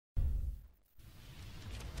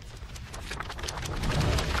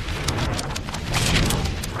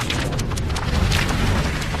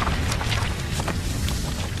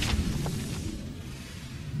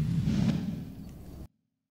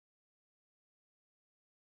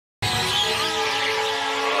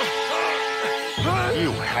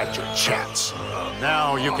had your chance.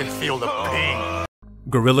 Now you can feel the pain.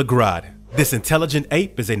 Gorilla Grodd. This intelligent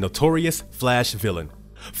ape is a notorious Flash villain.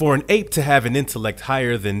 For an ape to have an intellect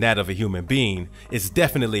higher than that of a human being is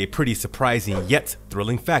definitely a pretty surprising yet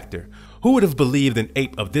thrilling factor. Who would have believed an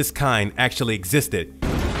ape of this kind actually existed?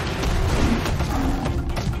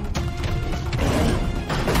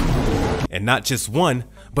 And not just one,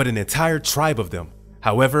 but an entire tribe of them.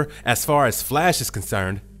 However, as far as Flash is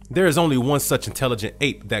concerned, there is only one such intelligent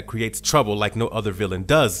ape that creates trouble like no other villain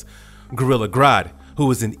does. Gorilla Grodd,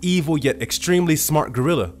 who is an evil yet extremely smart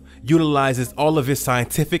gorilla, utilizes all of his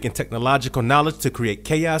scientific and technological knowledge to create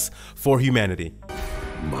chaos for humanity.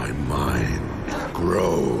 My mind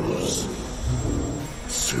grows.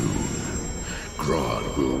 Soon,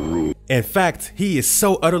 Grodd will rule. In fact, he is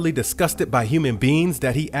so utterly disgusted by human beings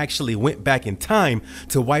that he actually went back in time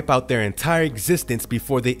to wipe out their entire existence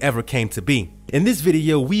before they ever came to be. In this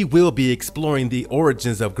video, we will be exploring the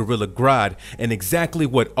origins of Gorilla Grodd and exactly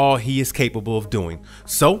what all he is capable of doing.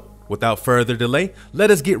 So, without further delay,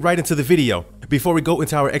 let us get right into the video. Before we go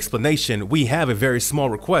into our explanation, we have a very small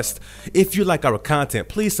request. If you like our content,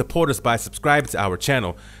 please support us by subscribing to our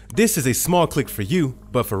channel. This is a small click for you,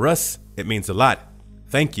 but for us, it means a lot.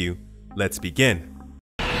 Thank you. Let's begin.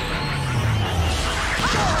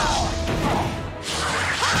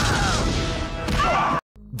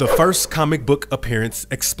 The first comic book appearance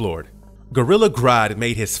explored. Gorilla Grodd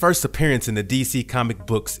made his first appearance in the DC comic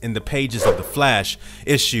books in the pages of The Flash,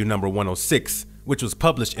 issue number 106, which was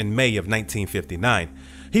published in May of 1959.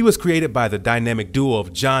 He was created by the dynamic duo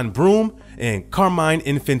of John Broome and Carmine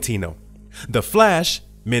Infantino. The Flash,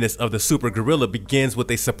 Menace of the Super Gorilla, begins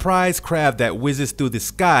with a surprise craft that whizzes through the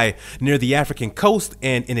sky near the African coast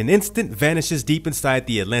and in an instant vanishes deep inside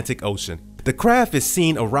the Atlantic Ocean. The craft is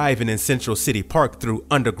seen arriving in Central City Park through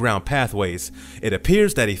underground pathways. It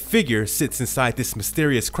appears that a figure sits inside this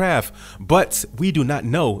mysterious craft, but we do not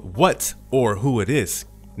know what or who it is.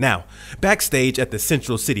 Now, backstage at the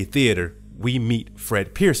Central City Theater, we meet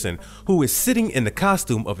Fred Pearson, who is sitting in the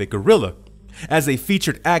costume of a gorilla. As a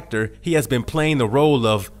featured actor, he has been playing the role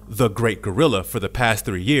of the Great Gorilla for the past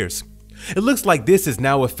 3 years. It looks like this is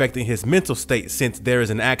now affecting his mental state since there is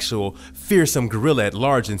an actual fearsome gorilla at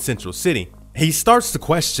large in Central City. He starts to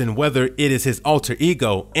question whether it is his alter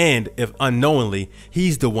ego and if unknowingly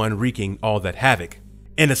he's the one wreaking all that havoc.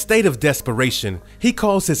 In a state of desperation, he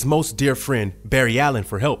calls his most dear friend Barry Allen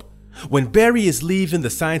for help. When Barry is leaving the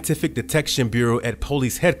Scientific Detection Bureau at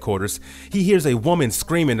police headquarters, he hears a woman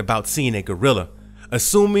screaming about seeing a gorilla.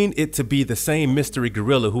 Assuming it to be the same mystery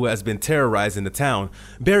gorilla who has been terrorizing the town,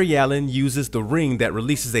 Barry Allen uses the ring that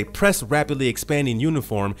releases a pressed, rapidly expanding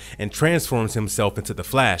uniform and transforms himself into the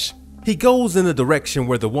Flash. He goes in the direction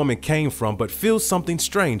where the woman came from but feels something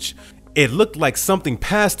strange. It looked like something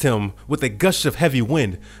passed him with a gush of heavy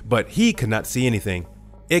wind, but he could not see anything.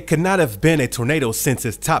 It could not have been a tornado since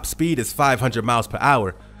his top speed is 500 miles per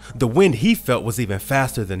hour. The wind he felt was even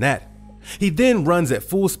faster than that. He then runs at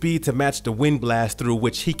full speed to match the wind blast through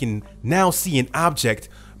which he can now see an object,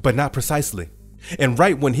 but not precisely. And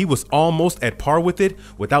right when he was almost at par with it,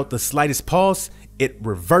 without the slightest pause, it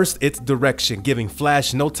reversed its direction, giving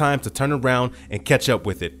Flash no time to turn around and catch up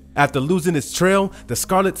with it. After losing its trail, the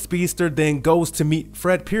Scarlet Speedster then goes to meet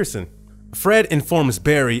Fred Pearson. Fred informs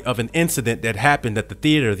Barry of an incident that happened at the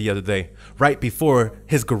theater the other day, right before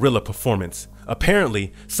his gorilla performance.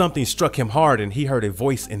 Apparently, something struck him hard and he heard a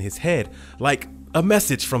voice in his head, like a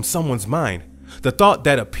message from someone's mind. The thought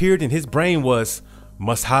that appeared in his brain was,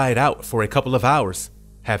 "Must hide out for a couple of hours.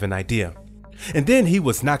 Have an idea." And then he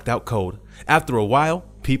was knocked out cold. After a while,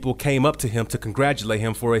 people came up to him to congratulate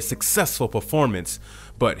him for a successful performance,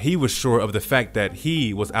 but he was sure of the fact that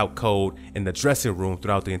he was out cold in the dressing room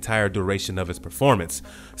throughout the entire duration of his performance.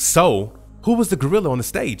 So, who was the gorilla on the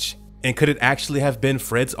stage? And could it actually have been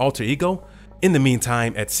Fred's alter ego? In the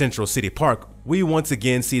meantime, at Central City Park, we once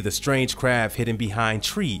again see the strange craft hidden behind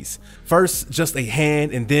trees. First, just a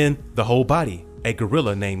hand and then the whole body. A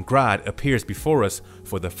gorilla named Grodd appears before us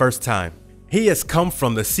for the first time. He has come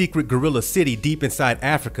from the secret gorilla city deep inside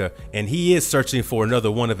Africa, and he is searching for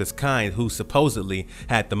another one of his kind who supposedly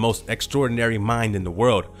had the most extraordinary mind in the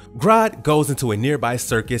world. Grodd goes into a nearby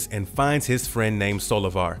circus and finds his friend named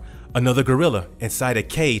Solivar, another gorilla inside a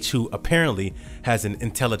cage who apparently has an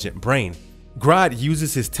intelligent brain. Grodd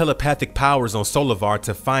uses his telepathic powers on Solivar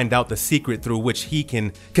to find out the secret through which he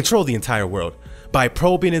can control the entire world. By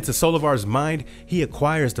probing into Solivar's mind, he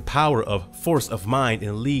acquires the power of force of mind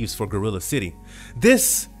and leaves for Gorilla City.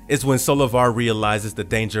 This is when Solivar realizes the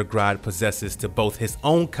danger Grodd possesses to both his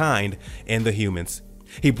own kind and the humans.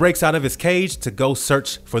 He breaks out of his cage to go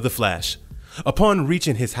search for the Flash. Upon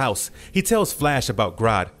reaching his house, he tells Flash about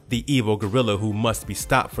Grodd, the evil gorilla who must be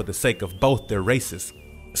stopped for the sake of both their races.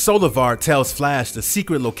 Solivar tells Flash the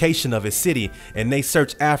secret location of his city, and they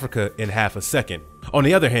search Africa in half a second. On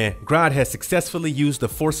the other hand, Grodd has successfully used the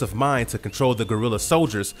force of mind to control the gorilla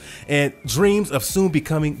soldiers and dreams of soon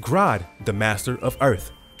becoming Grodd, the master of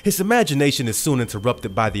Earth. His imagination is soon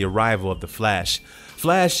interrupted by the arrival of the Flash.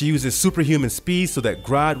 Flash uses superhuman speed so that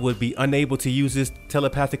Grodd would be unable to use his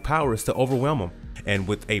telepathic powers to overwhelm him. And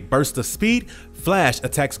with a burst of speed, Flash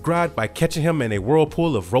attacks Grodd by catching him in a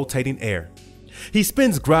whirlpool of rotating air. He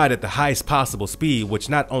spins Grodd at the highest possible speed, which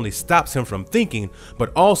not only stops him from thinking,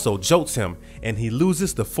 but also jolts him, and he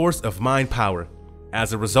loses the force of mind power.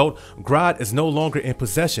 As a result, Grodd is no longer in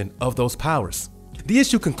possession of those powers. The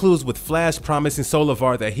issue concludes with Flash promising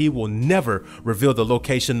Solivar that he will never reveal the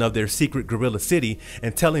location of their secret gorilla city,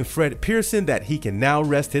 and telling Fred Pearson that he can now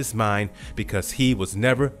rest his mind because he was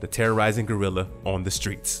never the terrorizing gorilla on the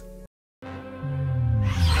streets.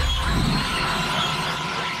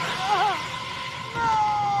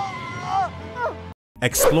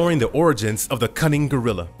 Exploring the origins of the cunning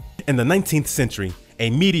gorilla. In the 19th century, a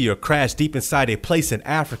meteor crashed deep inside a place in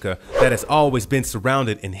Africa that has always been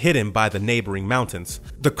surrounded and hidden by the neighboring mountains.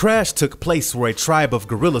 The crash took place where a tribe of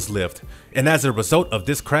gorillas lived, and as a result of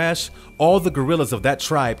this crash, all the gorillas of that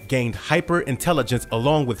tribe gained hyper-intelligence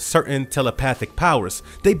along with certain telepathic powers.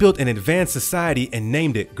 They built an advanced society and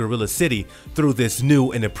named it Gorilla City through this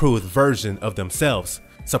new and improved version of themselves.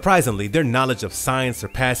 Surprisingly, their knowledge of science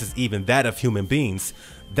surpasses even that of human beings.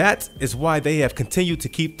 That is why they have continued to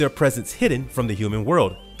keep their presence hidden from the human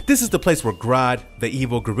world. This is the place where Grodd, the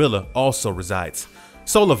evil gorilla, also resides.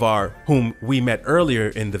 Solivar, whom we met earlier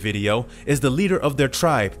in the video, is the leader of their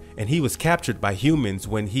tribe, and he was captured by humans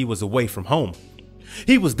when he was away from home.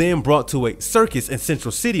 He was then brought to a circus in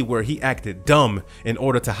Central City where he acted dumb in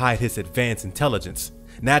order to hide his advanced intelligence.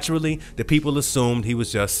 Naturally, the people assumed he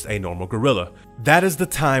was just a normal gorilla. That is the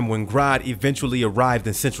time when Grodd eventually arrived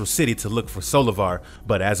in Central City to look for Solivar,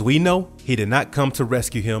 but as we know, he did not come to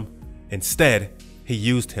rescue him. Instead, he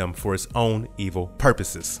used him for his own evil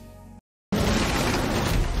purposes.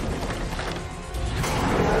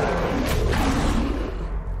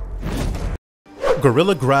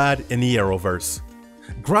 Gorilla Grodd in the Arrowverse.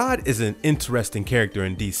 Grodd is an interesting character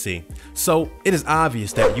in DC, so it is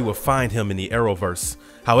obvious that you will find him in the Arrowverse.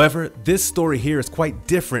 However, this story here is quite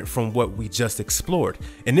different from what we just explored.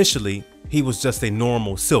 Initially, he was just a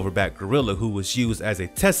normal silverback gorilla who was used as a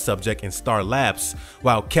test subject in Star Labs.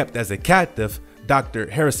 While kept as a captive, Dr.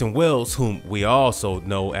 Harrison Wells, whom we also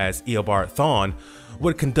know as Eobard Thawne,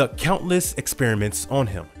 would conduct countless experiments on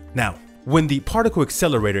him. Now, when the particle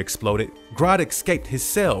accelerator exploded, Grodd escaped his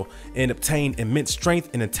cell and obtained immense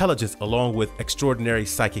strength and intelligence along with extraordinary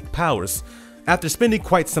psychic powers. After spending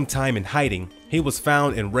quite some time in hiding, he was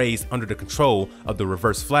found and raised under the control of the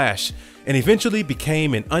Reverse Flash, and eventually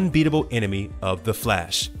became an unbeatable enemy of the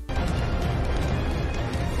Flash.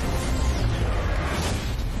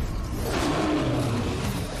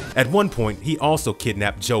 At one point, he also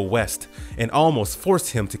kidnapped Joe West and almost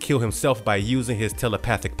forced him to kill himself by using his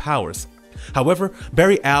telepathic powers. However,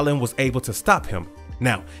 Barry Allen was able to stop him.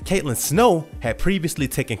 Now, Caitlin Snow had previously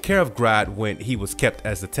taken care of Grodd when he was kept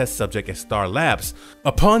as a test subject at Star Labs.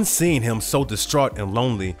 Upon seeing him so distraught and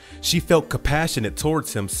lonely, she felt compassionate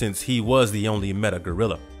towards him since he was the only meta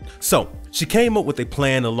gorilla. So, she came up with a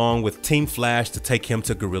plan along with Team Flash to take him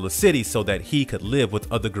to Gorilla City so that he could live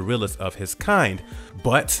with other gorillas of his kind.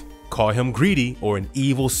 But, call him greedy or an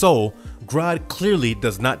evil soul, Grodd clearly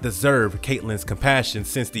does not deserve Caitlin's compassion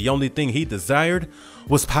since the only thing he desired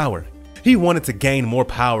was power. He wanted to gain more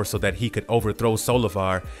power so that he could overthrow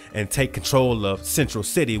Solivar and take control of Central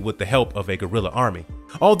City with the help of a gorilla army.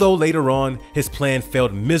 Although later on, his plan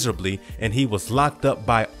failed miserably and he was locked up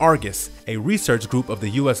by Argus, a research group of the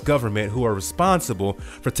US government who are responsible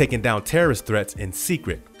for taking down terrorist threats in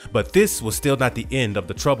secret. But this was still not the end of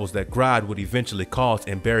the troubles that Grodd would eventually cause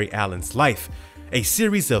in Barry Allen's life. A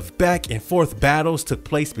series of back and forth battles took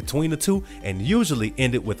place between the two and usually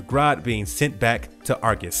ended with Grodd being sent back to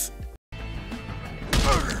Argus.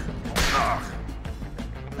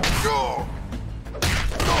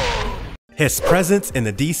 His presence in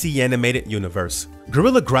the DC animated universe.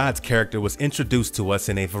 Gorilla Grodd's character was introduced to us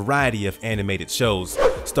in a variety of animated shows,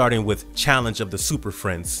 starting with Challenge of the Super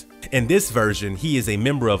Friends. In this version, he is a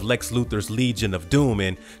member of Lex Luthor's Legion of Doom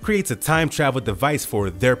and creates a time travel device for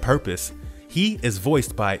their purpose. He is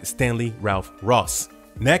voiced by Stanley Ralph Ross.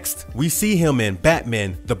 Next, we see him in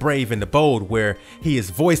Batman, the Brave and the Bold, where he is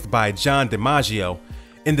voiced by John DiMaggio.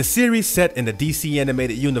 In the series set in the DC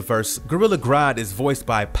animated universe, Gorilla Grodd is voiced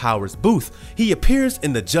by Powers Booth. He appears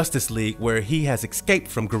in the Justice League, where he has escaped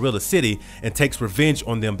from Gorilla City and takes revenge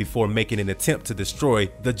on them before making an attempt to destroy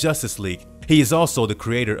the Justice League. He is also the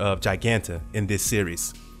creator of Giganta in this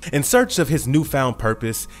series. In search of his newfound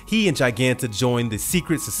purpose, he and Giganta join the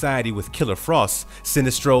secret society with Killer Frost,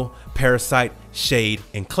 Sinestro, Parasite, Shade,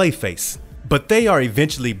 and Clayface. But they are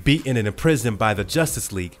eventually beaten and imprisoned by the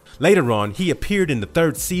Justice League. Later on, he appeared in the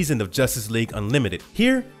 3rd season of Justice League Unlimited.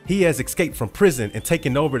 Here, he has escaped from prison and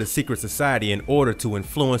taken over the secret society in order to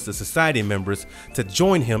influence the society members to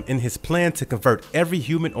join him in his plan to convert every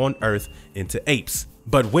human on Earth into apes.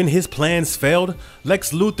 But when his plans failed,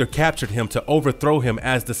 Lex Luthor captured him to overthrow him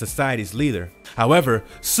as the society's leader. However,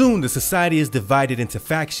 soon the society is divided into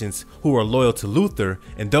factions who are loyal to Luthor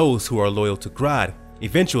and those who are loyal to Grodd.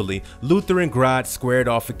 Eventually, Luthor and Grodd squared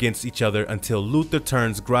off against each other until Luthor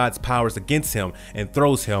turns Grodd's powers against him and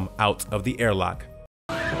throws him out of the airlock.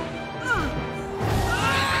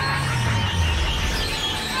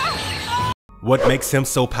 What makes him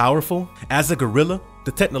so powerful? As a gorilla,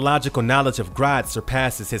 the technological knowledge of Grodd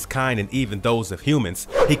surpasses his kind and even those of humans.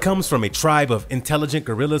 He comes from a tribe of intelligent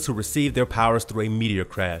gorillas who received their powers through a meteor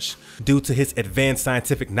crash. Due to his advanced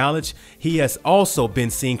scientific knowledge, he has also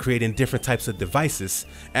been seen creating different types of devices.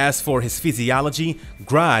 As for his physiology,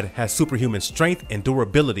 Grodd has superhuman strength and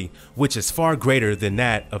durability, which is far greater than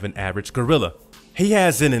that of an average gorilla. He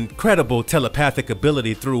has an incredible telepathic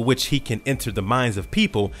ability through which he can enter the minds of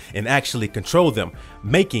people and actually control them,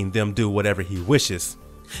 making them do whatever he wishes.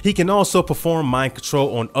 He can also perform mind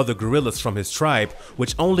control on other gorillas from his tribe,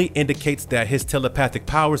 which only indicates that his telepathic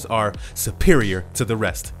powers are superior to the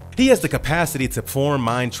rest. He has the capacity to perform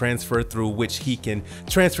mind transfer through which he can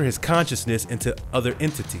transfer his consciousness into other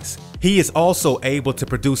entities. He is also able to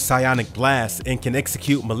produce psionic blasts and can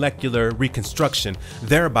execute molecular reconstruction,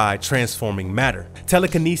 thereby transforming matter.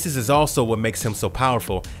 Telekinesis is also what makes him so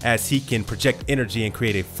powerful, as he can project energy and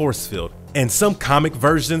create a force field. In some comic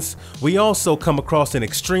versions, we also come across an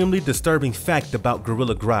extremely disturbing fact about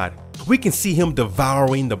Gorilla Grodd. We can see him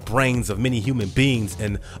devouring the brains of many human beings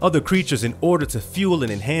and other creatures in order to fuel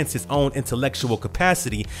and enhance his own intellectual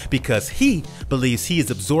capacity, because he believes he is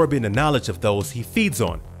absorbing the knowledge of those he feeds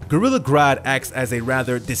on. Gorilla Grodd acts as a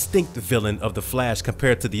rather distinct villain of the Flash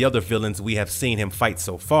compared to the other villains we have seen him fight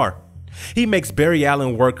so far. He makes Barry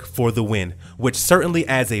Allen work for the win, which certainly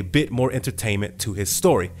adds a bit more entertainment to his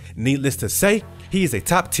story. Needless to say, he is a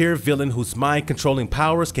top-tier villain whose mind-controlling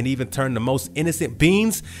powers can even turn the most innocent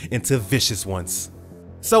beings into vicious ones.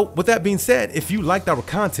 So, with that being said, if you liked our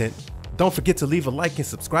content, don't forget to leave a like and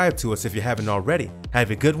subscribe to us if you haven't already.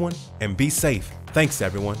 Have a good one and be safe. Thanks,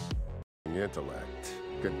 everyone. Intellect.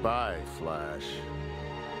 Goodbye, Flash.